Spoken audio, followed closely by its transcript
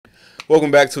Welcome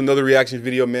back to another reaction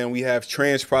video, man. We have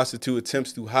trans prostitute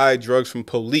attempts to hide drugs from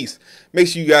police. Make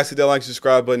sure you guys hit that like and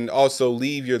subscribe button. Also,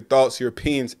 leave your thoughts, your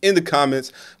opinions in the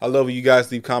comments. I love when you guys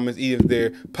leave comments, even if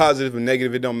they're positive or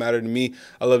negative. It don't matter to me.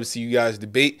 I love to see you guys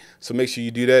debate, so make sure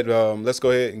you do that. Let's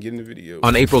go ahead and get in the video.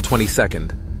 On April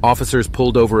 22nd, officers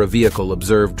pulled over a vehicle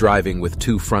observed driving with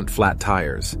two front flat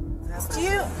tires. Do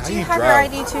you have your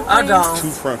ID too, please? I don't. Two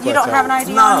front flat You don't have an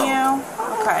ID on you?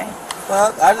 Okay.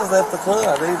 Well, I just left the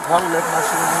club. They probably left my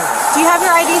shit in here. Do you have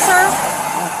your ID, sir?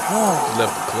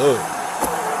 Left the club.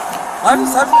 I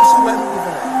just shoot black people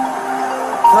for that.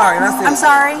 Sorry, and I said. I'm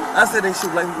sorry? I said they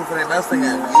shoot black people for that. And I was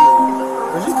thinking,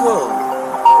 but you cool.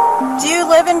 Do you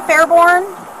live in Fairborn?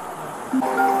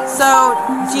 So,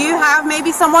 do you have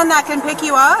maybe someone that can pick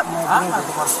you up? I don't have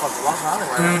to motherfucker walk around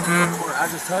right. I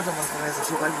just told them I was going to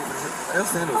shoot black people. They'll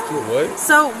say it was cute. What?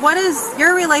 So, what is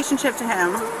your relationship to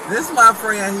him? This is my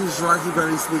friend. He's drunk. He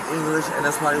barely speak English, and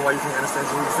that's probably why you can't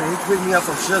understand what he's saying. He picked me up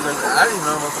some sugar. I didn't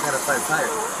even know if I had a flat tire.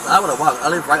 I would have walked.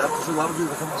 I live right up the street. Why would you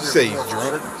even come over here? Say he's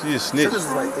drunk. You just snitched. Sugar's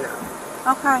right there.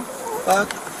 Okay. Fuck.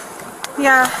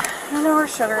 Yeah, I know where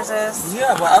Sugars is.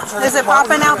 Yeah, but I'm trying to. Is it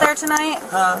popping out there tonight?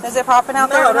 Huh? Is it popping out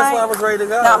there No, tonight? that's why I was ready to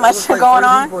go. Not much going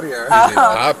on?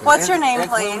 Oh. What's your name,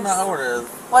 please?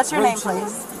 What's your name,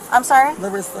 please? I'm sorry?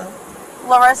 Larissa.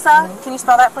 Larissa? Can you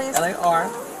spell that, please? L-A-R.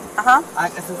 Uh-huh.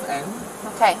 I-S-S-N.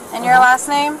 Okay, and your last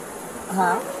name?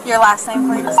 Uh-huh. Your last name,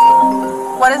 please.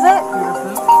 What is it?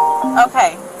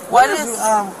 Okay. What is...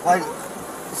 like,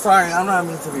 sorry, I'm not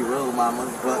mean to be rude, mama,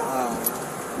 but,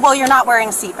 Well, you're not wearing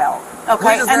a seatbelt,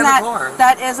 okay? And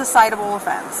that is a citable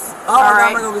offense. Oh, all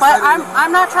right? I'm But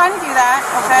I'm not trying to do that,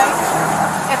 okay?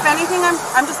 If anything,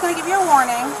 I'm just going to give you a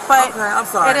warning, but okay, I'm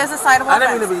sorry. It is a citable offense.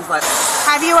 I didn't mean to be like...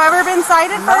 Have you ever been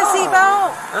cited for a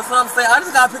seatbelt? That's what I'm saying. I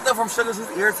just got picked up from Sugar.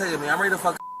 She's irritated me. I'm ready to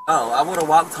fuck. Oh, I would have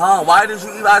walked home. Why did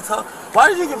you even?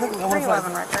 Why did you get picked up?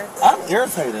 311 records. I'm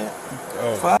irritated.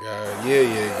 Oh my God.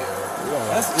 Yeah.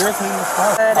 That's irritating as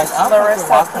fuck. It's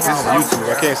Larissa. This is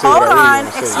YouTube. I can't say Hold what I on.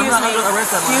 really want to say. Excuse me.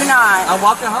 Do not. I'm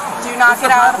walking home. Do not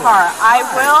get out of the car. I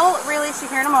will release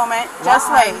you here in a moment. Just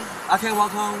wait. I can't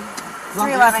walk home.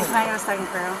 311. Can I get a second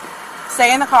crew?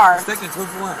 Stay in the car. Second crew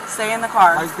for what? Stay in the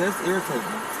car. Like that's irritating.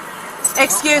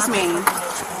 Excuse me.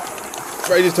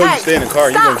 I just told you to stay in the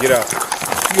car. You're gonna get out.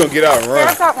 You're gonna get out and run.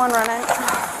 Yeah, I've got one running.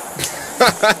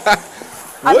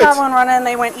 I've got one running.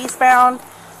 They went eastbound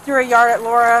through a yard at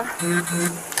Laura.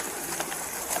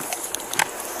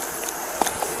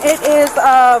 It is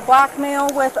a black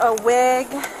male with a wig,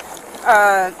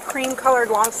 cream-colored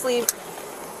long-sleeve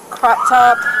crop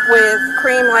top with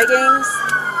cream leggings.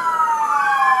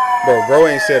 Bro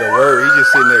ain't said a word. He's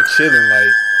just sitting there chilling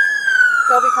like.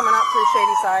 They'll be coming up through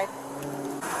Shady Side.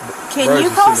 Can you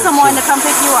call someone to come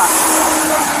pick you up?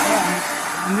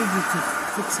 I need you to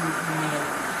fix it.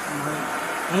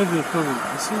 I have your phone.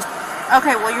 You see?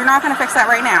 Okay, well, you're not going to fix that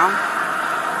right now.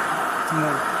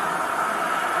 No.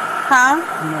 Huh?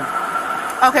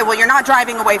 No. Okay, well, you're not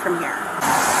driving away from here.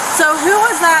 So who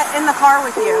was that in the car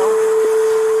with you?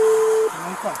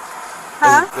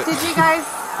 Huh? Did you guys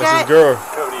get girl.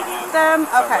 them?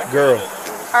 Okay. Girl.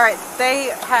 All right,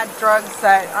 they had drugs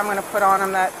that I'm going to put on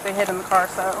them that they hid in the car,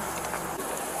 so.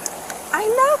 I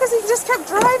know, because he just kept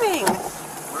driving.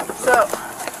 So.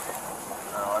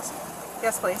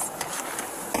 Yes, please.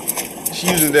 She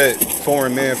using that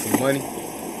foreign man for money.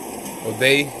 Or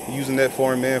they using that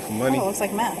foreign man for money. Oh, it looks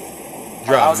like meth.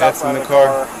 Drop meth in the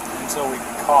car. Until we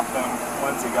caught them.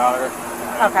 Lindsay got her.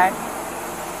 Okay.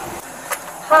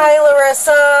 Hi,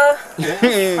 Larissa.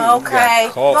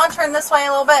 Okay. You want to turn this way a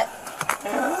little bit?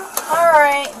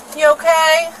 Alright. You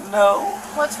okay? No.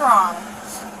 What's wrong?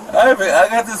 I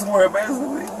got this warrant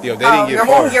basically. Yo, they didn't get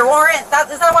far. Your warrant? Is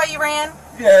that why you ran?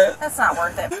 Yeah. That's not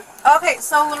worth it. Okay,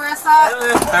 so Larissa.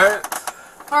 It hurt.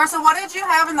 Larissa, what did you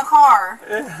have in the car?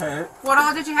 It hurt. What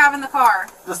all did you have in the car?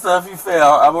 The stuff you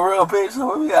found. I'm a real bitch, so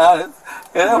we'll be honest.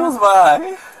 And that was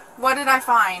mine. What did I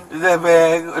find? That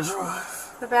bag of drugs.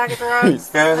 The bag of drugs?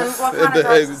 Yes. And what kind of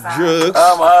drugs is that?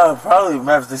 Drugs. Probably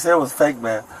meth. They said it was fake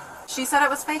meth. She said it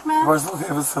was fake meth? First one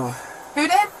gave it to me. Who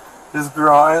did? This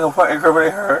girl, I ain't gonna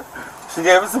incriminate her. She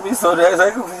gave it to me, so that's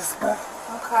exactly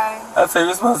Okay. I take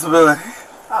responsibility.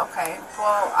 Okay.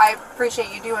 Well, I appreciate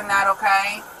you doing that,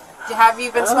 okay? Have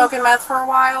you been smoking meth for a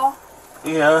while?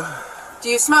 Yeah. Do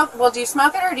you smoke? Well, do you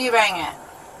smoke it or do you bang it?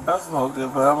 I smoked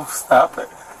it, but I'm gonna stop it.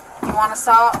 You want to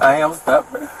stop? I am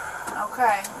stopping.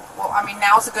 Okay. Well, I mean,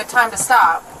 now's a good time to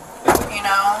stop. You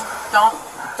know,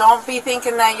 don't be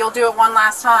thinking that you'll do it one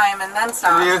last time and then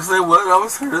stop. Yes, they would. I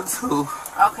was here too.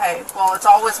 Okay. Well, it's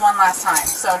always one last time.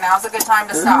 So now's a good time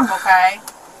to stop, okay?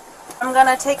 I'm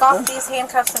gonna take off these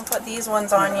handcuffs and put these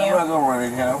ones on you. I'm not gonna run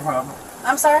again, no problem.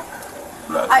 I'm sorry?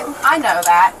 I know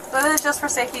that, but it's just for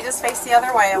safety. Just face the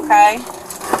other way, okay?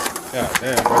 God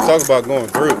damn, bro. Talk about going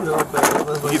through.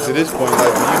 You get to this point, like,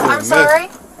 you doing I'm sorry?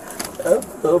 I'm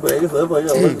so bad, it's like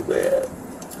I look bad.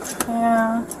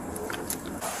 Yeah.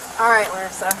 Alright,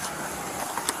 Larissa.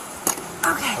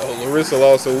 Okay. Oh, Larissa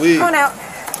lost a wig. Come on out.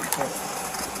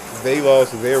 They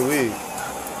lost their wig.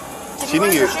 They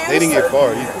didn't get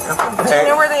far either. Do you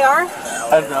know where they are?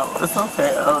 I know, it's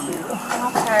okay, I don't need them.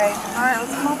 Okay. Alright,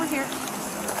 let's come over here.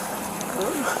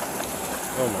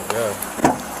 Oh my god.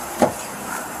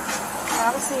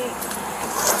 Have a seat.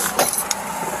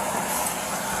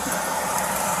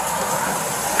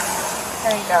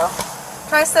 There you go.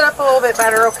 Try to sit up a little bit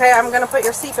better, okay? I'm gonna put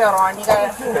your seatbelt on. You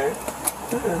gotta. Okay.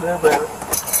 Is that better?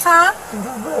 Huh? Is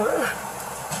that better?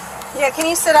 Yeah, can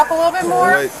you sit up a little bit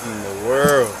more? What in the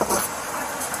world?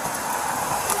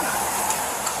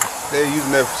 She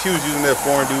was using that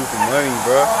foreign dude for money,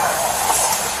 bro.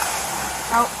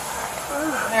 Oh,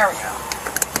 there we go.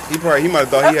 He might have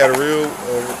thought he had a real,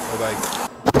 like,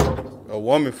 a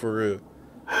woman for real.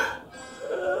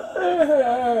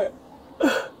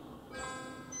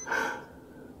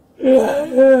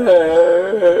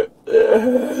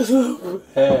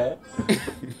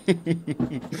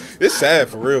 It's sad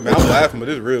for real, man. I'm laughing, but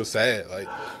it's real sad. Like,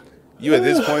 you at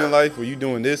this point in life where you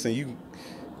doing this and you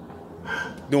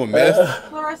doing meth.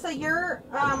 Larissa, your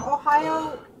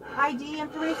Ohio ID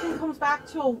information comes back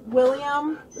to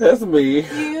William. That's me.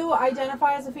 Do you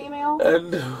identify as a female? I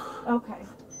do. Okay.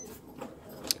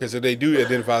 Because if they do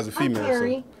identify as a female, I'm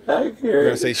Carrie. Hi, Carrie. we're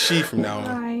gonna say she from now on.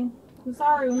 Hi. I'm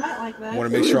sorry we met like this. I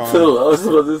want to make sure I was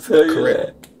supposed to tell you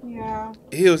correct. that. Yeah.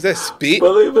 Ew, is that spit?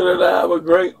 Believe it or not, I'm a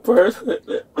great person.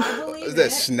 I believe Is that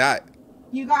it. snot?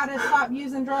 You gotta stop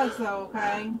using drugs though,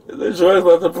 okay? The drug's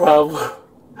not the problem.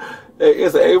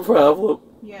 It's a problem.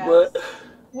 Yes. But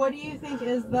What do you think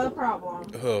is the problem?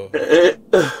 Oh, it's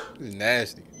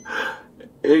nasty.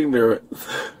 Ignorance.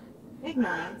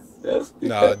 Ignorance.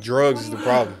 Nah, drugs is the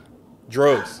problem.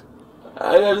 Drugs.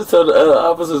 I just told the other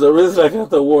officers the reason I got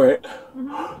the warrant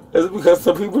is because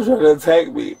some people tried to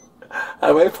attack me.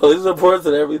 I made police reports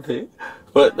and everything,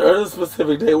 but on a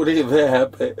specific day when the event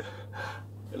happened,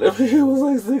 it was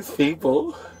like 6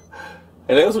 people,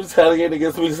 and they was retaliating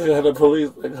against me because I had the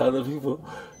police, like other people.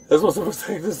 That's supposed to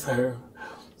protect the serve.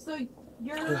 So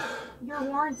your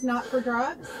warrant's not for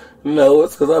drugs? No,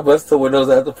 it's because I busted windows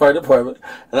at the fire department,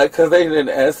 and because they didn't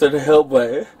answer the help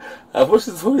button, I pushed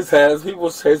it 20 times. People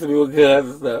was chasing me with guns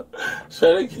and stuff,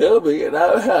 trying to kill me, and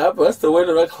I busted the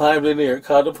window. I climbed in there,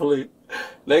 called the police.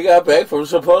 They got back from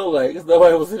Chipotle because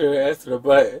nobody was in there to answer the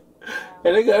button,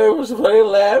 and they got back from Chipotle. They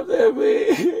laughed at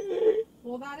me.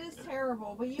 Well, that is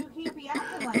terrible, but you can't be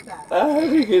acting like that. I had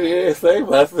to get in there and save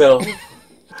myself.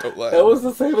 That was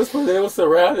the safest place. They were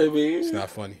surrounding me. It's not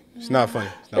funny. It's not funny.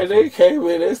 It's not And funny. they came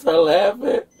in, they started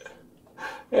laughing.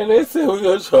 And they said, we're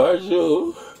going to charge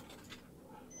you.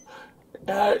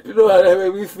 You know how that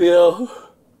made me feel?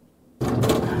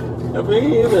 I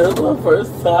mean, that was my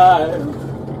first time.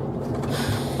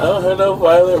 I don't have no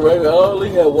violent record. I only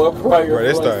had one prior. Bro,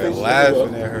 they started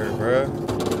laughing at her, bro.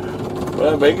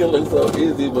 But I make it look so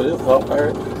easy, but it's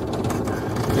hard.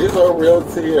 These are real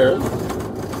tears.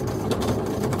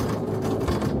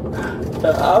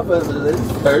 The officers, they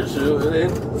search you, and they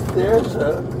stare at you,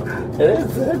 and they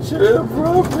touch you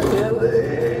inappropriately.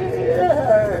 It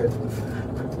hurts.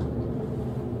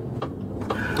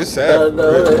 It's sad. I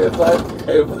know that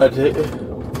if I did,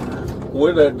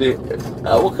 when I did, I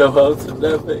would come home to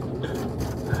nothing.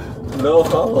 No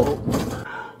home.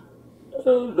 I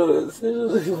don't know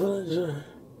essentially what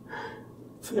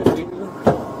I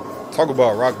try. Talk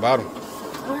about rock bottom.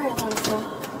 All right, Lisa.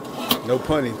 No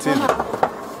pun intended.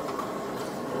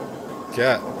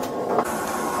 God.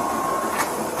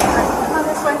 Come on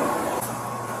this way.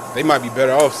 They might be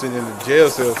better off sitting in the jail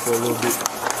cell for a little bit.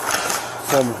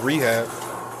 Form of rehab.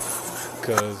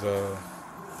 Because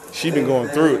she been going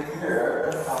through it.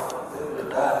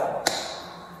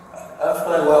 I feel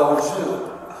like, why would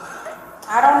you?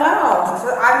 I don't know.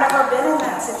 I've never been in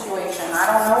that situation. I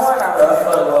don't know what I would do. I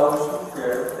feel like, why would you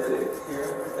care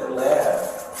and laugh?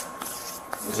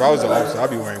 If I was an officer, I'd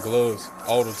be wearing gloves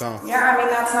all the time. Yeah, I mean,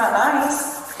 that's not nice.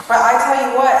 But I tell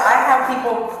you what, I have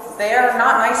people, they're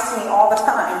not nice to me all the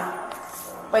time.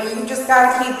 But you just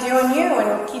got to keep doing you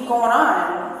and keep going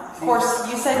on. Of course,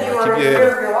 you said you were in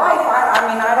fear of your life. I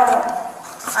mean, I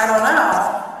don't know.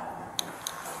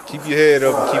 Keep your head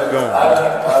up and keep going. I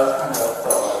was kind of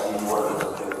thought I need more than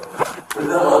okay. But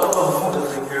no, other motherfuckers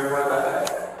take care of my life.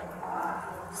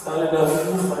 So you know, he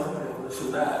was like, but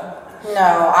you're not.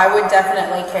 No, I would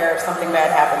definitely care if something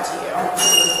bad happened to you.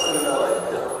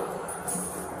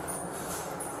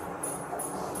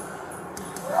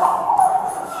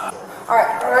 All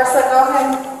right, Larissa, go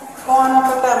ahead and go on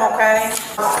up with them, okay?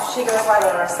 She goes by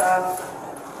Larissa.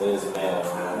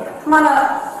 Come on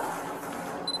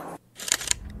up.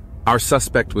 Our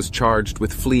suspect was charged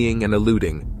with fleeing and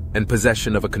eluding and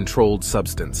possession of a controlled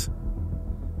substance.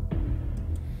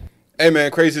 Hey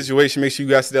man, crazy situation. Make sure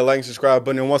you guys hit that like and subscribe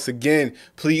button. And once again,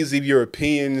 please leave your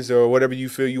opinions or whatever you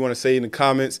feel you want to say in the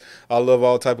comments. I love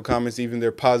all type of comments, even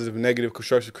their positive and negative,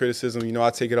 constructive criticism. You know,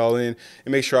 I take it all in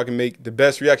and make sure I can make the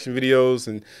best reaction videos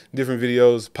and different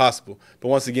videos possible. But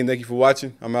once again, thank you for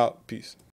watching. I'm out. Peace.